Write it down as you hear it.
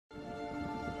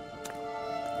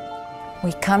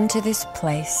We come to this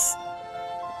place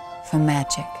for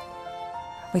magic.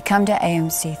 We come to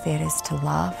AMC theaters to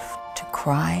laugh, to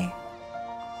cry,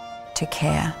 to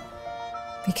care.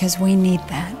 Because we need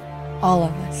that, all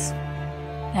of us.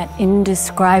 That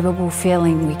indescribable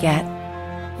feeling we get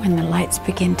when the lights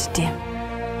begin to dim.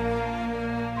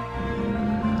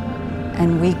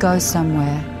 And we go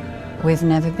somewhere we've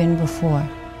never been before.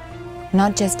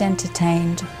 Not just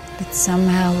entertained, but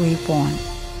somehow reborn.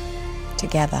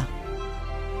 Together.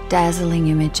 Dazzling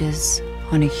images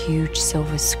on a huge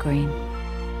silver screen.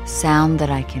 Sound that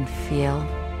I can feel.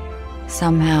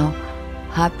 Somehow,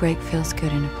 heartbreak feels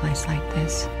good in a place like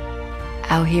this.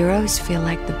 Our heroes feel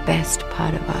like the best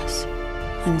part of us.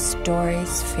 And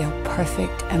stories feel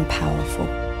perfect and powerful.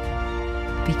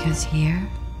 Because here,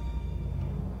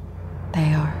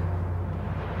 they are.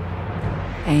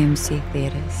 AMC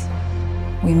Theaters.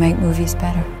 We make movies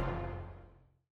better.